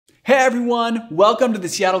Hey everyone, welcome to the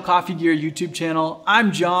Seattle Coffee Gear YouTube channel.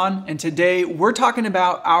 I'm John, and today we're talking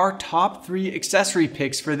about our top 3 accessory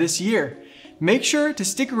picks for this year. Make sure to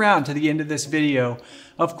stick around to the end of this video.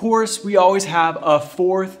 Of course, we always have a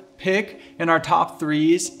 4th pick in our top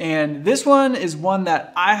 3s, and this one is one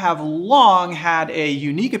that I have long had a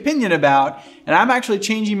unique opinion about, and I'm actually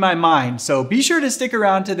changing my mind. So be sure to stick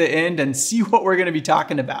around to the end and see what we're gonna be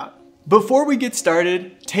talking about. Before we get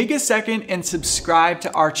started, take a second and subscribe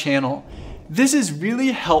to our channel. This is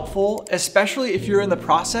really helpful, especially if you're in the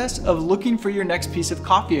process of looking for your next piece of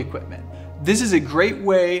coffee equipment. This is a great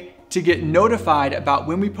way to get notified about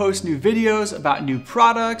when we post new videos, about new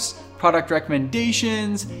products, product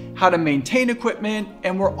recommendations, how to maintain equipment,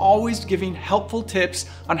 and we're always giving helpful tips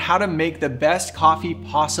on how to make the best coffee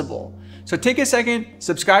possible. So take a second,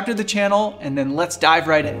 subscribe to the channel, and then let's dive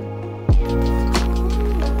right in.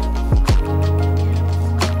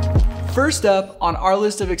 First up on our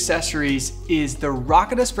list of accessories is the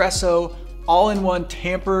Rocket Espresso all-in-one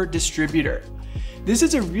tamper distributor. This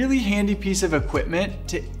is a really handy piece of equipment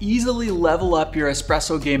to easily level up your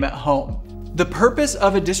espresso game at home. The purpose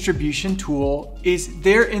of a distribution tool is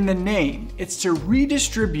there in the name. It's to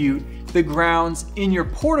redistribute the grounds in your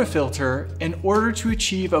portafilter in order to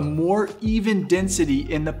achieve a more even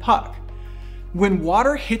density in the puck. When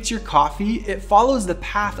water hits your coffee, it follows the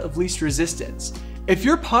path of least resistance. If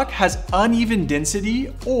your puck has uneven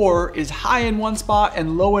density or is high in one spot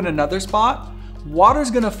and low in another spot,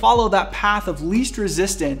 water's gonna follow that path of least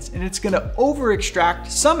resistance, and it's gonna over-extract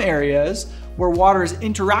some areas where water is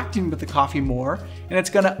interacting with the coffee more, and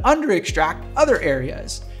it's gonna under-extract other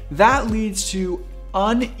areas. That leads to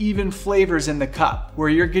uneven flavors in the cup, where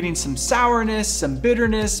you're getting some sourness, some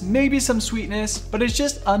bitterness, maybe some sweetness, but it's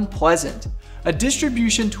just unpleasant. A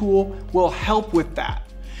distribution tool will help with that.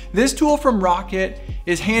 This tool from Rocket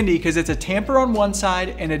is handy because it's a tamper on one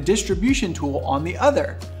side and a distribution tool on the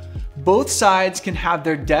other. Both sides can have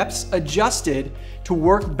their depths adjusted to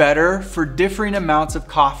work better for differing amounts of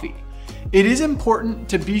coffee. It is important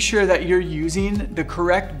to be sure that you're using the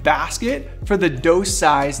correct basket for the dose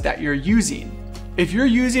size that you're using. If you're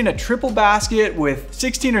using a triple basket with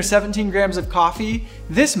 16 or 17 grams of coffee,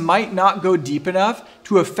 this might not go deep enough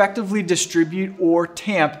to effectively distribute or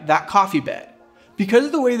tamp that coffee bed. Because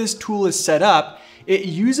of the way this tool is set up, it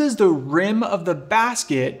uses the rim of the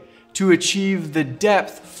basket to achieve the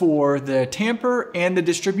depth for the tamper and the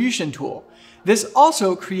distribution tool. This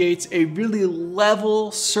also creates a really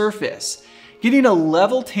level surface. Getting a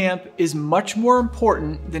level tamp is much more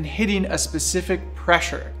important than hitting a specific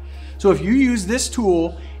pressure. So if you use this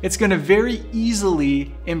tool, it's gonna very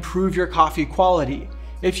easily improve your coffee quality.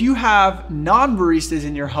 If you have non-baristas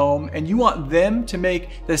in your home and you want them to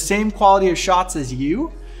make the same quality of shots as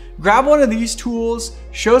you, grab one of these tools,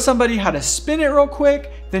 show somebody how to spin it real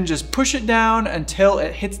quick, then just push it down until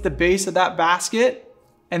it hits the base of that basket,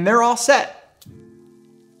 and they're all set.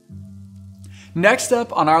 Next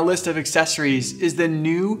up on our list of accessories is the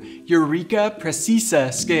new Eureka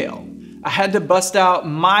Precisa scale. I had to bust out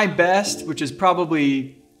my best, which is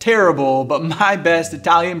probably terrible, but my best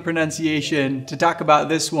Italian pronunciation to talk about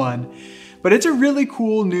this one. But it's a really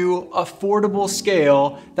cool new affordable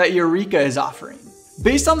scale that Eureka is offering.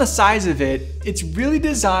 Based on the size of it, it's really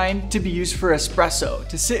designed to be used for espresso,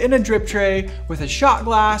 to sit in a drip tray with a shot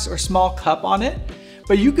glass or small cup on it,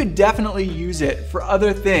 but you could definitely use it for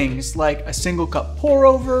other things like a single cup pour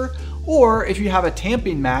over, or if you have a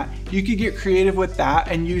tamping mat, you could get creative with that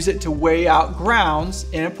and use it to weigh out grounds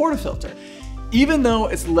in a portafilter. Even though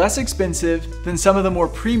it's less expensive than some of the more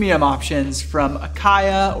premium options from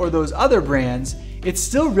Akaya or those other brands, it's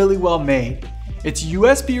still really well made. It's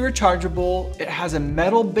USB rechargeable, it has a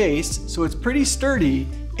metal base, so it's pretty sturdy,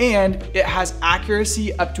 and it has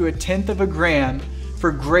accuracy up to 1/10 of a gram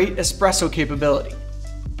for great espresso capability.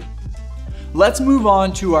 Let's move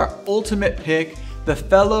on to our ultimate pick, the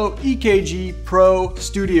Fellow EKG Pro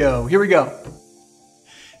Studio. Here we go.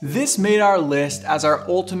 This made our list as our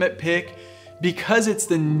ultimate pick because it's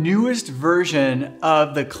the newest version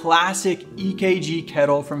of the classic EKG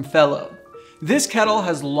kettle from Fellow. This kettle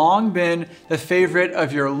has long been the favorite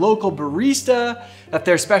of your local barista, at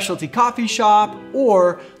their specialty coffee shop,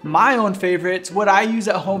 or my own favorites, what I use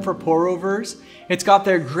at home for pour overs. It's got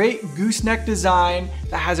their great gooseneck design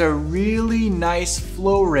that has a really nice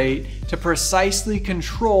flow rate to precisely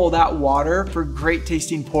control that water for great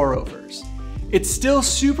tasting pour overs. It's still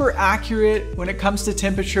super accurate when it comes to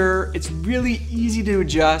temperature, it's really easy to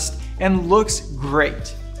adjust, and looks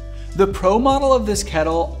great. The Pro model of this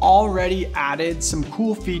kettle already added some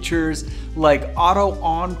cool features like auto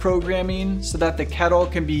on programming so that the kettle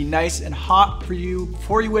can be nice and hot for you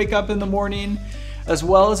before you wake up in the morning. as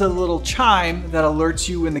well as a little chime that alerts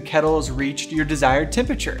you when the kettle has reached your desired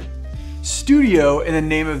temperature. Studio in the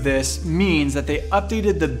name of this means that they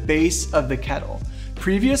updated the base of the kettle.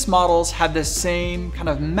 Previous models had the same kind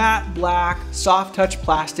of matte black, soft touch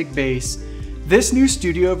plastic base. This new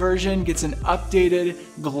Studio version gets an updated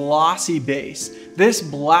glossy base. This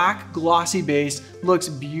black glossy base looks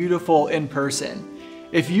beautiful in person.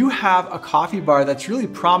 If you have a coffee bar that's really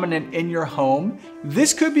prominent in your home,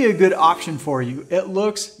 this could be a good option for you. It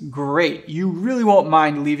looks great. You really won't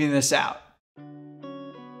mind leaving this out.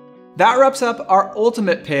 That wraps up our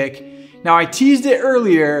ultimate pick. Now I teased it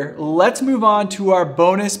earlier, let's move on to our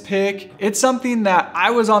bonus pick. It's something that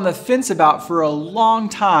I was on the fence about for a long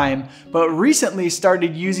time, but recently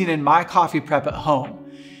started using in my coffee prep at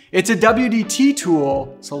home. It's a WDT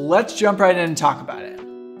tool, so let's jump right in and talk about it.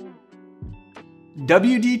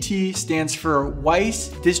 WDT stands for Weiss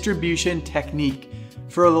Distribution Technique.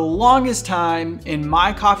 For the longest time in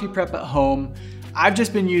my coffee prep at home, I've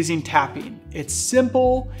just been using tapping. It's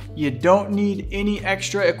simple, you don't need any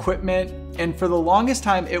extra equipment, and for the longest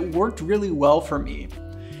time it worked really well for me.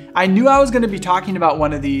 I knew I was going to be talking about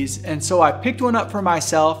one of these, and so I picked one up for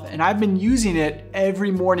myself, and I've been using it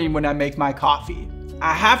every morning when I make my coffee.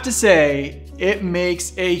 I have to say, it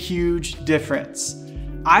makes a huge difference.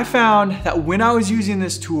 I found that when I was using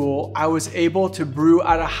this tool, I was able to brew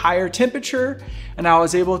at a higher temperature, and I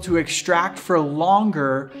was able to extract for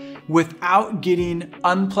longer without getting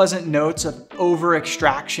unpleasant notes of over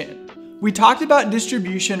extraction. We talked about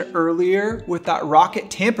distribution earlier with that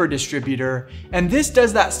Rocket tamper distributor, and this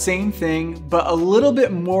does that same thing, but a little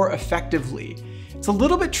bit more effectively. It's a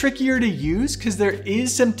little bit trickier to use because there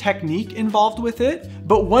is some technique involved with it,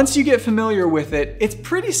 but once you get familiar with it, it's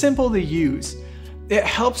pretty simple to use. It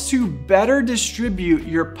helps to better distribute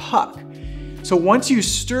your puck. So once you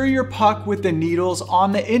stir your puck with the needles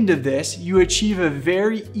on the end of this, you achieve a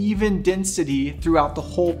very even density throughout the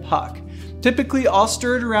whole puck. Typically, I'll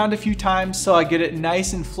stir it around a few times so I get it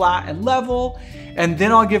nice and flat and level, and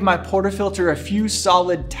then I'll give my portafilter a few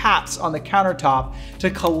solid taps on the countertop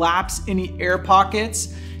to collapse any air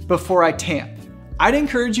pockets before I tamp. I'd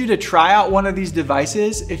encourage you to try out one of these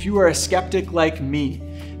devices if you are a skeptic like me.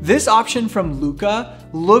 This option from Luca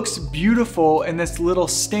looks beautiful in this little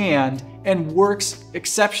stand and works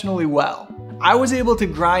exceptionally well. I was able to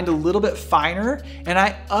grind a little bit finer, and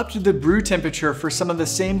I upped the brew temperature for some of the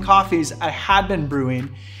same coffees I had been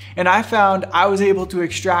brewing, and I found I was able to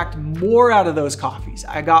extract more out of those coffees.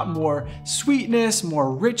 I got more sweetness,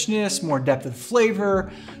 more richness, more depth of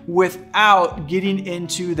flavor without getting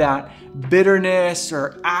into that bitterness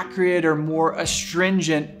or acrid or more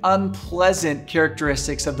astringent, unpleasant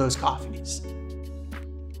characteristics of those coffees.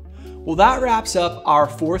 Well, that wraps up our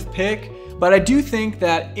fourth pick, but I do think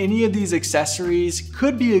that any of these accessories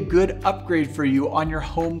could be a good upgrade for you on your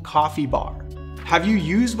home coffee bar. Have you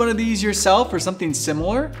used one of these yourself or something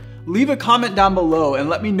similar? Leave a comment down below and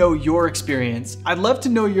let me know your experience. I'd love to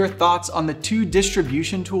know your thoughts on the two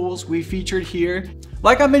distribution tools we featured here.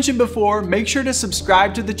 Like I mentioned before, make sure to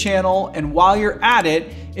subscribe to the channel, and while you're at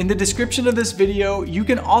it, in the description of this video, you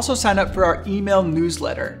can also sign up for our email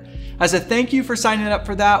newsletter. As a thank you for signing up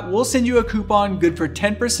for that, we'll send you a coupon good for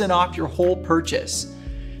 10% off your whole purchase.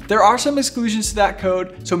 There are some exclusions to that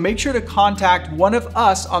code, so make sure to contact one of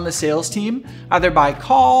us on the sales team, either by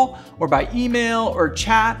call or by email or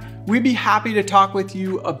chat. We'd be happy to talk with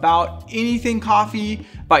you about anything coffee,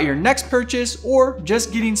 about your next purchase, or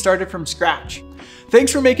just getting started from scratch.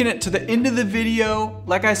 Thanks for making it to the end of the video.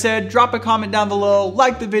 Like I said, drop a comment down below,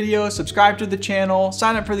 like the video, subscribe to the channel,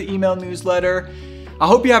 sign up for the email newsletter. I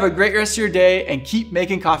hope you have a great rest of your day and keep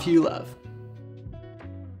making coffee you love.